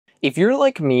If you're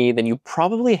like me, then you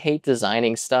probably hate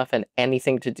designing stuff and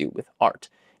anything to do with art.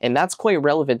 And that's quite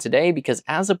relevant today because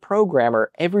as a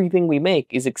programmer, everything we make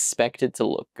is expected to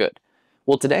look good.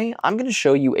 Well, today I'm going to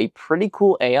show you a pretty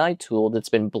cool AI tool that's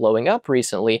been blowing up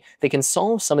recently that can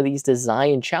solve some of these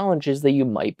design challenges that you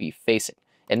might be facing.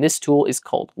 And this tool is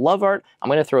called Lovart. I'm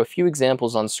going to throw a few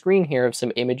examples on screen here of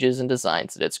some images and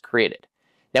designs that it's created.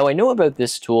 Now, I know about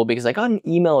this tool because I got an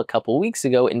email a couple weeks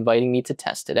ago inviting me to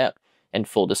test it out. And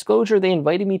full disclosure, they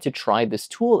invited me to try this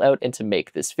tool out and to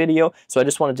make this video, so I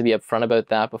just wanted to be upfront about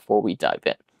that before we dive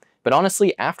in. But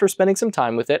honestly, after spending some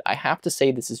time with it, I have to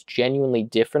say this is genuinely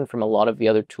different from a lot of the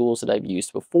other tools that I've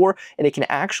used before, and it can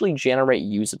actually generate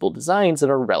usable designs that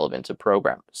are relevant to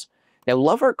programmers. Now,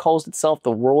 Lovart calls itself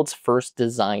the world's first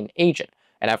design agent.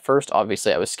 And at first,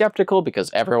 obviously, I was skeptical because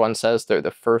everyone says they're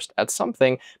the first at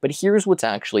something, but here's what's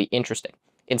actually interesting.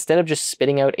 Instead of just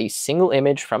spitting out a single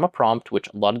image from a prompt, which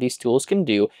a lot of these tools can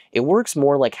do, it works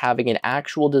more like having an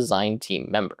actual design team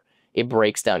member. It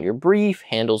breaks down your brief,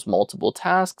 handles multiple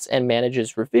tasks, and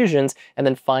manages revisions, and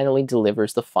then finally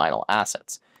delivers the final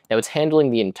assets. Now it's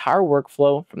handling the entire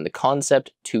workflow from the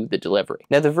concept to the delivery.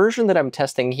 Now the version that I'm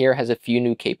testing here has a few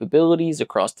new capabilities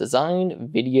across design,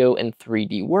 video, and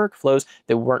 3D workflows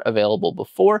that weren't available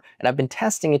before, and I've been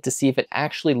testing it to see if it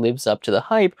actually lives up to the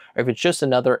hype or if it's just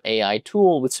another AI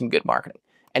tool with some good marketing.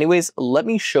 Anyways, let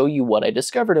me show you what I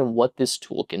discovered and what this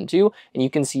tool can do, and you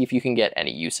can see if you can get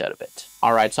any use out of it.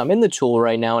 All right, so I'm in the tool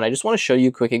right now, and I just want to show you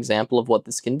a quick example of what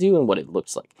this can do and what it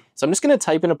looks like. So I'm just going to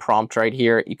type in a prompt right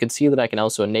here. You can see that I can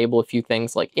also enable a few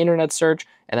things like internet search,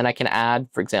 and then I can add,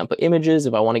 for example, images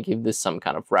if I want to give this some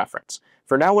kind of reference.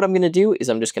 For now, what I'm going to do is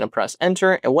I'm just going to press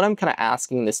enter, and what I'm kind of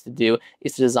asking this to do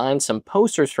is to design some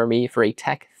posters for me for a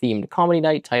tech-themed comedy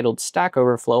night titled Stack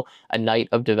Overflow, a night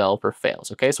of developer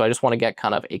fails. Okay, so I just want to get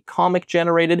kind of a comic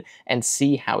generated and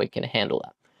see how it can handle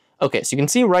that. Okay, so you can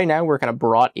see right now we're kind of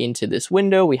brought into this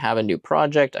window. We have a new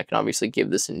project. I can obviously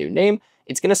give this a new name.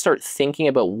 It's going to start thinking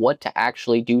about what to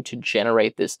actually do to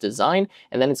generate this design,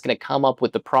 and then it's going to come up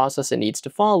with the process it needs to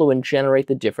follow and generate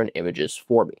the different images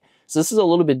for me. So this is a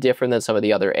little bit different than some of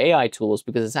the other AI tools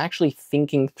because it's actually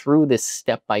thinking through this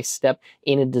step by step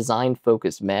in a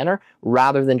design-focused manner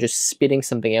rather than just spitting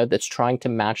something out that's trying to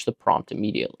match the prompt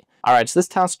immediately. All right, so this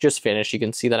task just finished. You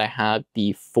can see that I had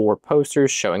the 4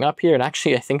 posters showing up here, and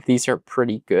actually I think these are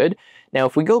pretty good. Now,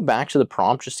 if we go back to the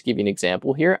prompt, just to give you an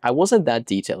example here, I wasn't that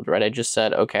detailed, right? I just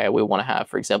said, okay, we want to have,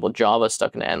 for example, Java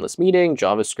stuck in an endless meeting,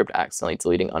 JavaScript accidentally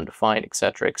deleting undefined,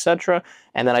 etc., etc.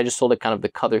 And then I just told it kind of the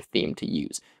color theme to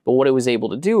use. But what it was able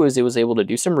to do is it was able to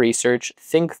do some research,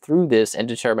 think through this, and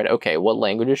determine, okay, what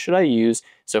languages should I use?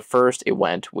 So first it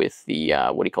went with the,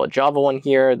 Java one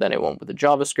here, then it went with the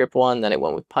JavaScript one, then it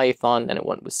went with Python, then it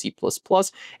went with C++,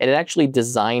 and it actually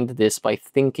designed this by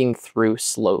thinking through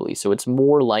slowly. So it's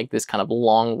more like this kind of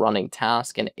long-running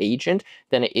task and agent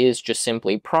than it is just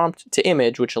simply prompt to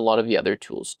image, which a lot of the other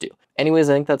tools do. Anyways,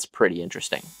 I think that's pretty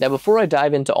interesting. Now, before I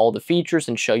dive into all the features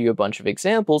and show you a bunch of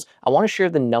examples, I want to share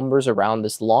the numbers around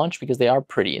this launch because they are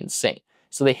pretty insane.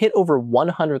 So they hit over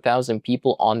 100,000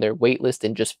 people on their waitlist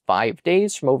in just 5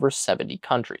 days from over 70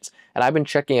 countries. And I've been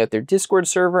checking out their Discord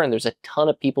server, and there's a ton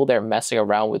of people there messing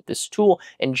around with this tool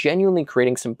and genuinely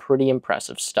creating some pretty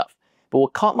impressive stuff. But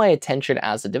what caught my attention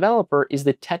as a developer is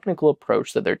the technical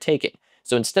approach that they're taking.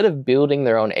 So instead of building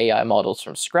their own AI models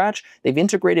from scratch, they've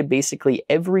integrated basically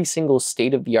every single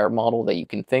state-of-the-art model that you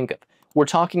can think of. We're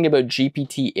talking about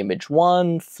GPT Image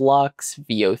 1, Flux,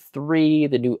 VO3,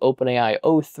 the new OpenAI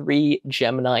O3,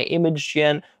 Gemini Image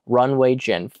Gen, Runway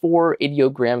Gen 4,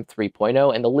 Ideogram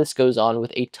 3.0, and the list goes on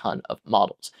with a ton of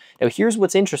models. Now here's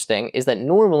what's interesting is that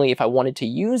normally if I wanted to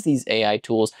use these AI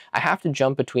tools, I have to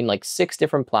jump between like 6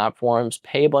 different platforms,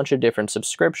 pay a bunch of different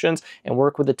subscriptions, and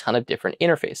work with a ton of different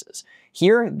interfaces.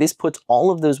 Here, this puts all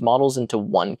of those models into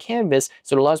one canvas,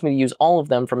 so it allows me to use all of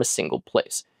them from a single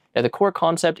place. Now, the core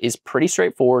concept is pretty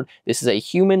straightforward. This is a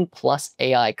human plus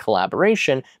AI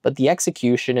collaboration, but the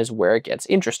execution is where it gets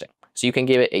interesting. So you can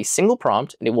give it a single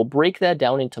prompt, and it will break that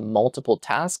down into multiple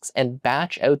tasks and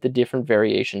batch out the different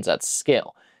variations at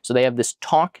scale. So they have this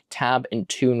talk, tab, and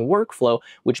tune workflow,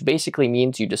 which basically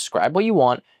means you describe what you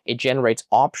want, it generates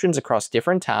options across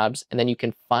different tabs, and then you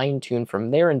can fine tune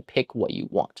from there and pick what you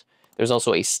want. There's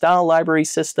also a style library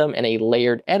system and a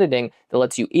layered editing that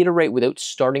lets you iterate without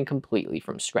starting completely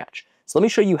from scratch. So let me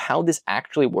show you how this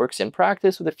actually works in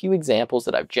practice with a few examples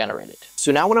that I've generated.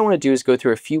 So now what I want to do is go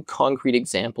through a few concrete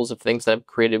examples of things that I've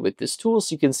created with this tool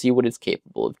so you can see what it's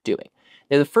capable of doing.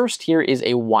 Now, the first here is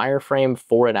a wireframe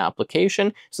for an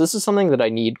application. So this is something that I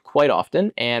need quite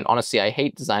often. And honestly, I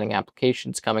hate designing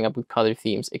applications, coming up with color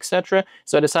themes, etc.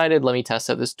 So I decided, let me test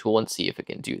out this tool and see if it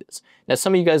can do this. Now,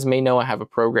 some of you guys may know I have a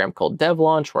program called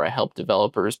DevLaunch where I help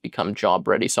developers become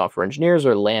job-ready software engineers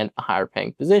or land a higher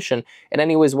paying position. And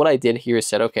anyways, what I did here is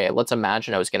said, okay, let's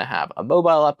imagine I was going to have a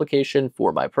mobile application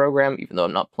for my program, even though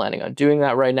I'm not planning on doing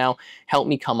that right now. Help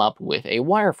me come up with a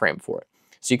wireframe for it.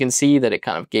 So you can see that it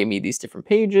kind of gave me these different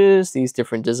pages, these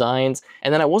different designs.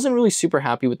 And then I wasn't really super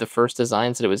happy with the first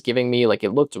designs that it was giving me. Like, it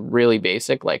looked really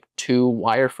basic, like too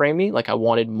wireframey. Like, I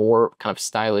wanted more kind of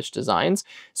stylish designs.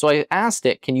 So I asked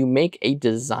it, can you make a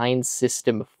design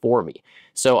system for me?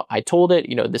 So I told it,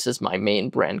 this is my main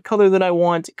brand color that I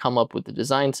want. Come up with the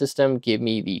design system, give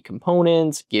me the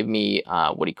components, give me,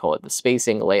 the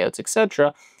spacing, layouts,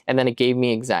 etc. And then it gave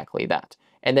me exactly that.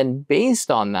 And then based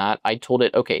on that, I told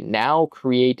it, okay, now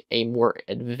create a more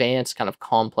advanced kind of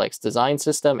complex design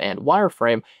system and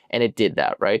wireframe. And it did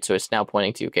that, right? So it's now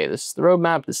pointing to, okay, this is the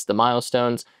roadmap, this is the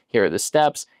milestones, here are the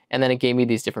steps. And then it gave me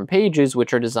these different pages,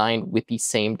 which are designed with the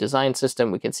same design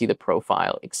system. We can see the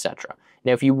profile, etc.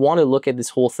 Now, if you want to look at this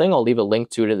whole thing, I'll leave a link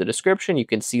to it in the description. You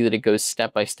can see that it goes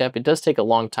step by step. It does take a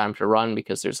long time to run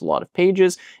because there's a lot of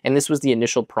pages. And this was the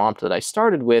initial prompt that I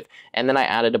started with. And then I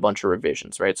added a bunch of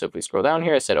revisions, right? So if we scroll down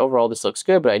here, I said, overall, this looks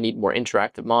good, but I need more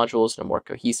interactive modules and a more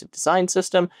cohesive design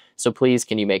system. So please,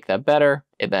 can you make that better?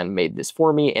 It then made this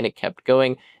for me and it kept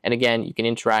going. And again, you can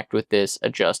interact with this,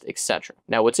 adjust, etc.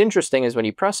 Now, what's interesting is when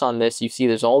you press on this, you see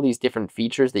there's all these different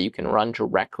features that you can run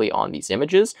directly on these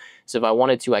images. So if I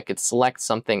wanted to, I could select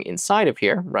something inside of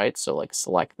here, right? So like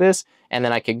select this, and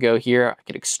then I could go here, I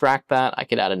could extract that, I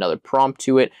could add another prompt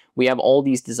to it. We have all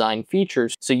these design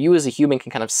features. So you as a human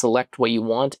can kind of select what you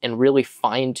want and really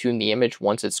fine tune the image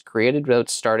once it's created without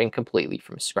starting completely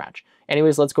from scratch.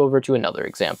 Anyways, let's go over to another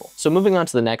example. So moving on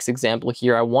to the next example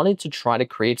here, I wanted to try to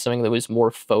create something that was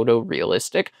more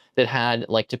photorealistic, that had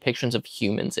like depictions of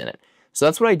humans in it. So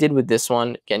that's what I did with this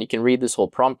one. Again, you can read this whole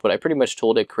prompt, but I pretty much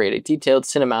told it create a detailed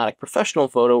cinematic professional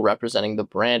photo representing the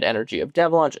brand energy of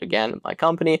DevLaunch, again, my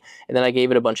company. And then I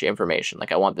gave it a bunch of information.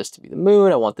 Like, I want this to be the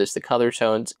moon, I want this the color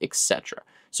tones, etc.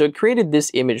 So it created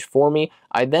this image for me.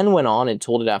 I then went on and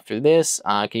told it after this,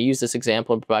 can you use this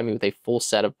example and provide me with a full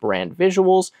set of brand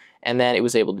visuals? And then it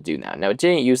was able to do that. Now, it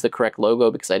didn't use the correct logo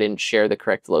because I didn't share the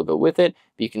correct logo with it,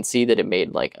 but you can see that it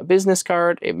made like a business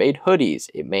card, it made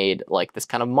hoodies, it made like this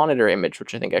kind of monitor image,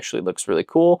 which I think actually looks really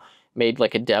cool, made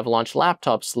like a DevLaunch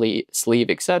laptop sleeve,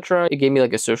 etc. It gave me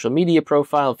like a social media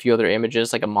profile, a few other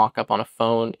images, like a mock-up on a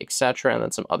phone, etc. And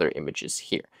then some other images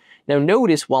here. Now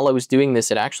notice while I was doing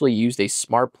this, it actually used a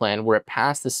smart plan where it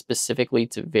passed this specifically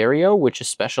to Vario, which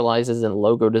specializes in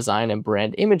logo design and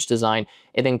brand image design.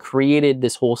 It then created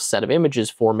this whole set of images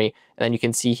for me. And then you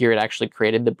can see here, it actually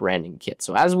created the branding kit.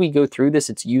 So as we go through this,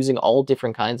 it's using all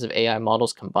different kinds of AI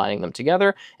models, combining them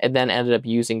together, and then ended up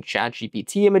using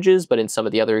ChatGPT images. But in some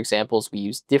of the other examples, we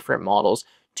use different models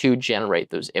to generate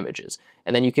those images.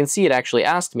 And then you can see it actually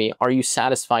asked me, are you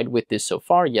satisfied with this so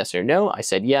far? Yes or no? I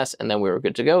said yes, and then we were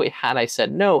good to go. Had I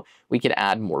said no, we could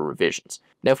add more revisions.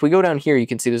 Now, if we go down here, you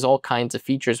can see there's all kinds of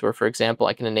features where, for example,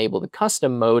 I can enable the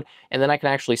custom mode, and then I can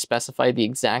actually specify the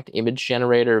exact image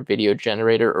generator, video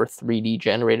generator, or 3D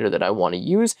generator that I want to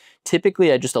use.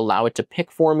 Typically, I just allow it to pick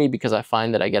for me because I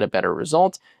find that I get a better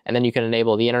result. And then you can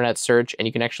enable the internet search, and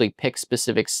you can actually pick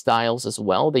specific styles as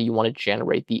well that you want to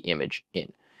generate the image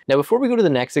in. Now, before we go to the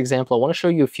next example, I want to show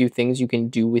you a few things you can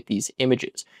do with these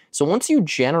images. So once you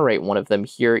generate one of them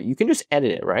here, you can just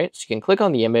edit it, right? So you can click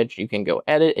on the image, you can go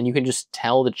edit, and you can just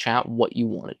tell the chat what you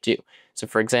want to do. So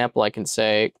for example, I can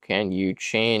say, can you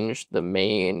change the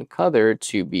main color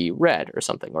to be red or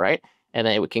something, right? And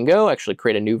then we can go actually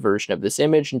create a new version of this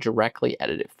image and directly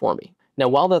edit it for me. Now,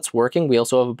 while that's working, we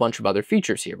also have a bunch of other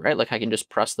features here, right? Like I can just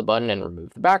press the button and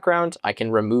remove the background. I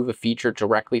can remove a feature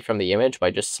directly from the image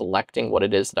by just selecting what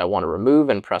it is that I want to remove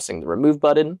and pressing the remove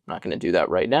button. I'm not going to do that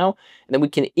right now. And then we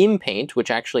can inpaint,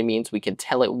 which actually means we can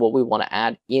tell it what we want to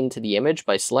add into the image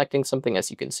by selecting something,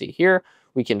 as you can see here.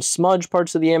 We can smudge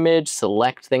parts of the image,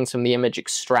 select things from the image,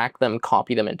 extract them,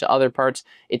 copy them into other parts.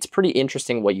 It's pretty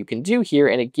interesting what you can do here,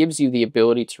 and it gives you the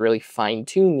ability to really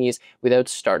fine-tune these without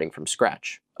starting from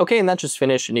scratch. Okay, and that's just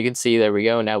finished, and you can see, there we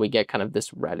go, now we get kind of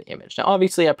this red image. Now,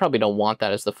 obviously, I probably don't want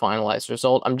that as the finalized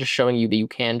result. I'm just showing you that you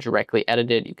can directly edit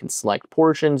it. You can select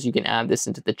portions, you can add this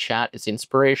into the chat as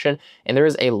inspiration, and there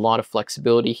is a lot of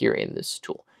flexibility here in this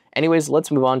tool. Anyways,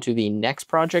 let's move on to the next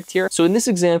project here. So in this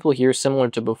example here, similar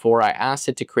to before, I asked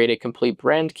it to create a complete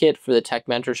brand kit for the tech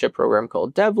mentorship program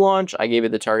called DevLaunch. I gave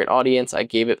it the target audience. I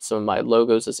gave it some of my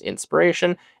logos as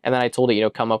inspiration. And then I told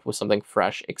it, come up with something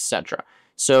fresh, etc.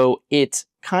 So it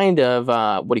kind of,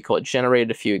 generated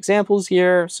a few examples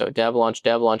here. So dev launch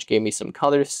gave me some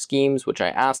color schemes, which I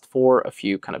asked for, a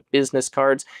few kind of business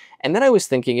cards. And then I was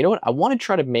thinking, you know what, I want to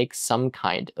try to make some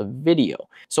kind of video.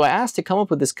 So I asked to come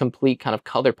up with this complete kind of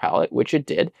color palette, which it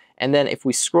did. And then if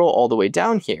we scroll all the way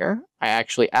down here, I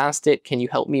actually asked it, can you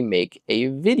help me make a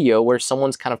video where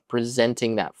someone's kind of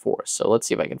presenting that for us? So let's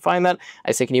see if I can find that.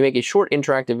 I say, can you make a short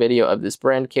interactive video of this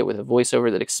brand kit with a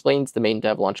voiceover that explains the main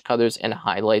dev launch colors and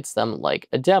highlights them like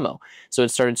a demo? So it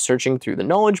started searching through the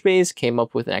knowledge base, came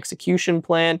up with an execution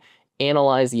plan,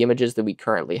 analyzed the images that we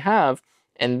currently have,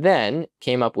 and then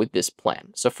came up with this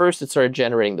plan. So first it started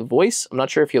generating the voice. I'm not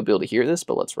sure if you'll be able to hear this,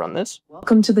 but let's run this.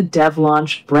 Welcome to the Dev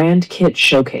Launch Brand Kit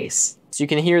Showcase. So you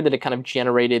can hear that it kind of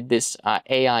generated this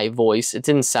AI voice. It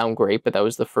didn't sound great, but that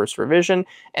was the first revision.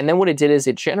 And then what it did is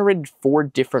it generated 4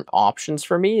 different options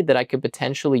for me that I could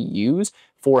potentially use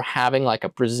for having like a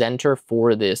presenter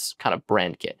for this kind of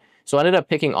brand kit. So I ended up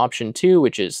picking option 2,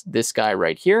 which is this guy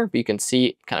right here. But you can see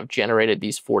it kind of generated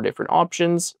these 4 different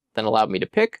options, then allowed me to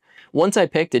pick. Once I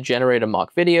picked, it generated a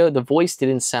mock video. The voice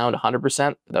didn't sound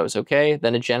 100%, but that was okay.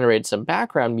 Then it generated some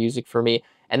background music for me,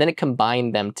 and then it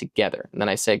combined them together. And then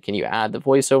I said, can you add the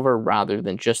voiceover rather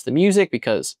than just the music,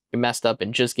 because it messed up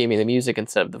and just gave me the music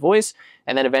instead of the voice.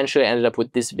 And then eventually I ended up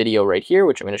with this video right here,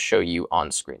 which I'm going to show you on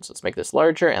screen. So let's make this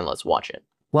larger and let's watch it.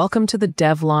 Welcome to the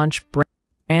Dev Launch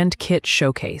Brand Kit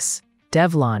Showcase.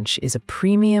 Dev Launch is a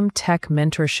premium tech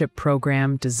mentorship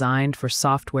program designed for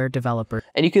software developers.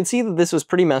 And you can see that this was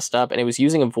pretty messed up, and it was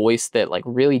using a voice that like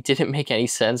really didn't make any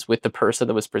sense with the person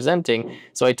that was presenting.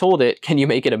 So I told it, can you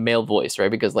make it a male voice,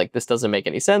 right? Because like this doesn't make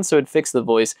any sense. So it fixed the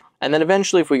voice. And then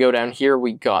eventually if we go down here,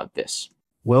 we got this.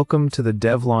 Welcome to the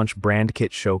Dev Launch Brand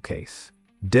Kit Showcase.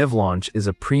 Dev Launch is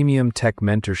a premium tech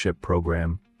mentorship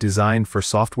program designed for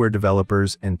software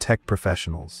developers and tech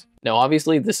professionals. Now,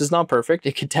 obviously, this is not perfect.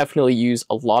 It could definitely use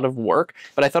a lot of work,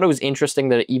 but I thought it was interesting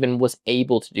that it even was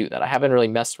able to do that. I haven't really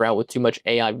messed around with too much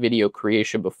AI video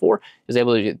creation before. I was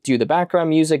able to do the background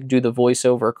music, do the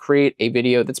voiceover, create a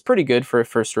video that's pretty good for a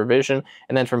first revision.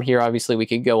 And then from here, obviously, we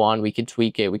could go on, we could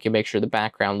tweak it, we can make sure the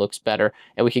background looks better,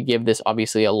 and we could give this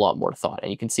obviously a lot more thought. And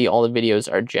you can see all the videos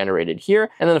are generated here.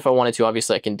 And then if I wanted to,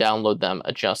 obviously, I can download them,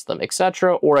 adjust them,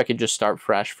 etc., or I could just start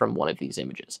fresh from one of these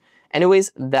images.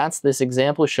 Anyways, that's this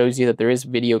example. Shows you that there is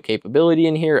video capability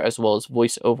in here, as well as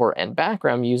voiceover and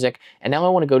background music. And now I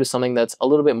want to go to something that's a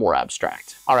little bit more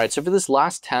abstract. All right, so for this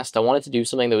last test, I wanted to do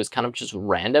something that was kind of just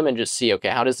random and just see, okay,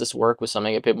 how does this work with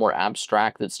something a bit more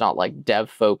abstract that's not like dev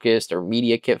focused or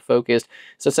media kit focused?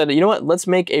 So I said, you know what, let's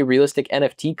make a realistic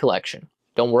NFT collection.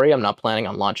 Don't worry, I'm not planning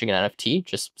on launching an NFT,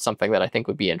 just something that I think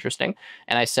would be interesting.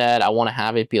 And I said I want to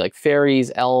have it be like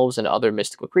fairies, elves, and other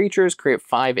mystical creatures, create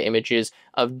 5 images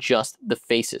of just the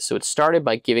faces. So it started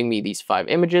by giving me these 5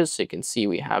 images. So you can see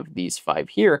we have these 5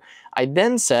 here. I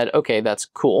then said, okay, that's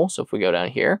cool. So if we go down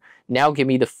here, now give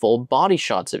me the full body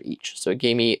shots of each. So it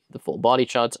gave me the full body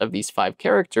shots of these 5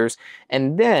 characters.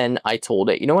 And then I told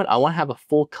it, you know what, I want to have a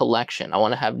full collection. I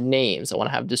want to have names. I want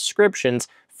to have descriptions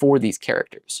for these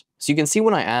characters. So you can see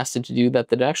when I asked it to do that,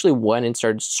 that it actually went and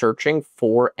started searching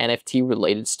for NFT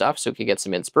related stuff so it could get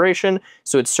some inspiration.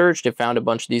 So it searched, it found a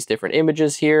bunch of these different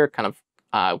images here, kind of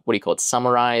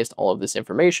summarized all of this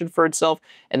information for itself.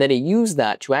 And then it used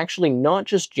that to actually not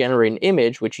just generate an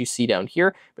image, which you see down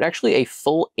here, but actually a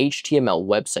full HTML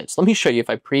website. So let me show you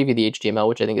if I preview the HTML,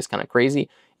 which I think is kind of crazy.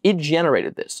 It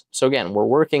generated this. So again, we're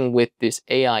working with this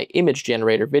AI image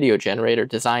generator, video generator,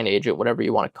 design agent, whatever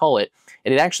you want to call it.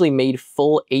 And it actually made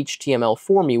full HTML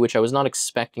for me, which I was not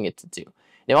expecting it to do.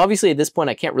 Now, obviously, at this point,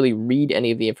 I can't really read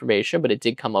any of the information, but it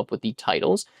did come up with the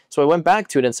titles. So I went back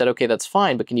to it and said, okay, that's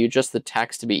fine, but can you adjust the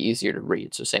text to be easier to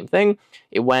read? So same thing.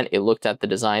 It went, it looked at the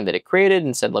design that it created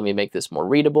and said, let me make this more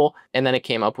readable. And then it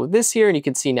came up with this here, and you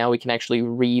can see now we can actually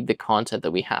read the content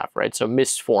that we have, right? So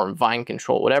mist form, vine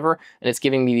control, whatever. And it's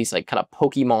giving me these like kind of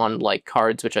Pokemon-like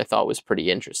cards, which I thought was pretty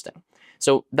interesting.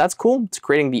 So that's cool. It's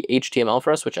creating the HTML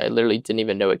for us, which I literally didn't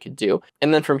even know it could do.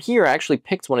 And then from here, I actually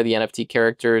picked one of the NFT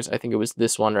characters. I think it was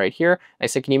this one right here. I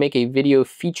said, can you make a video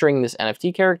featuring this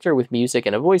NFT character with music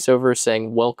and a voiceover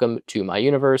saying, welcome to my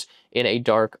universe, in a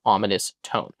dark, ominous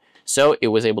tone? So it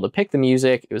was able to pick the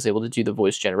music. It was able to do the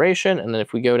voice generation. And then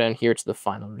if we go down here to the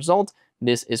final result,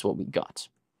 this is what we got.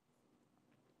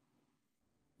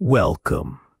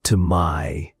 Welcome to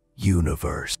my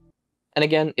universe. And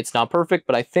again, it's not perfect,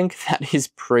 but I think that is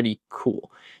pretty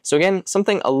cool. So again,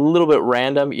 something a little bit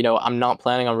random. You know, I'm not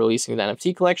planning on releasing the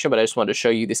NFT collection, but I just wanted to show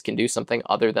you this can do something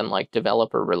other than like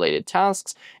developer related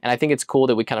tasks. And I think it's cool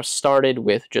that we kind of started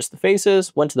with just the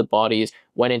faces, went to the bodies,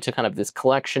 went into kind of this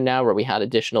collection now where we had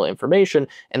additional information,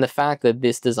 and the fact that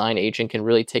this design agent can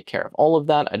really take care of all of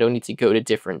that. I don't need to go to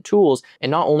different tools,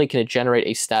 and not only can it generate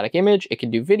a static image, it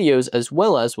can do videos, as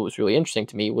well as what was really interesting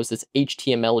to me was this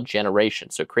HTML generation.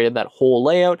 So it created that whole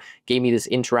layout, gave me this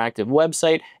interactive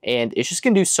website, and it's just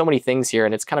gonna do so many things here,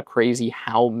 and it's kind of crazy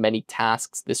how many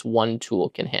tasks this one tool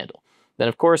can handle. Then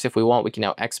of course, if we want, we can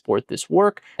now export this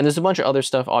work. And there's a bunch of other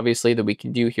stuff, obviously, that we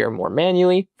can do here more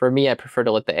manually. For me, I prefer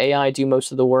to let the AI do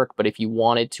most of the work, but if you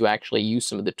wanted to actually use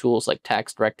some of the tools like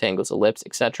text, rectangles, ellipse,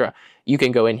 etc., you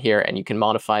can go in here and you can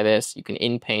modify this. You can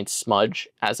in-paint, smudge,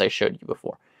 as I showed you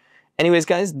before. Anyways,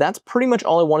 guys, that's pretty much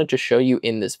all I wanted to show you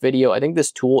in this video. I think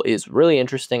this tool is really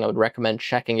interesting. I would recommend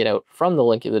checking it out from the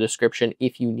link in the description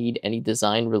if you need any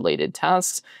design-related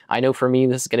tasks. I know for me,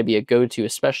 this is going to be a go-to,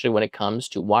 especially when it comes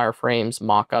to wireframes,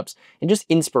 mockups, and just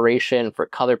inspiration for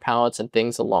color palettes and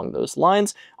things along those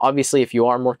lines. Obviously, if you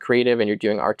are more creative and you're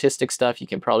doing artistic stuff, you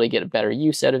can probably get a better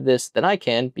use out of this than I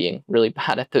can, being really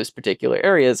bad at those particular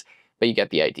areas, but you get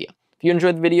the idea. If you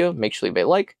enjoyed the video, make sure you leave a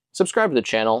like, subscribe to the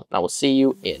channel, and I will see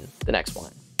you in the next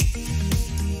one.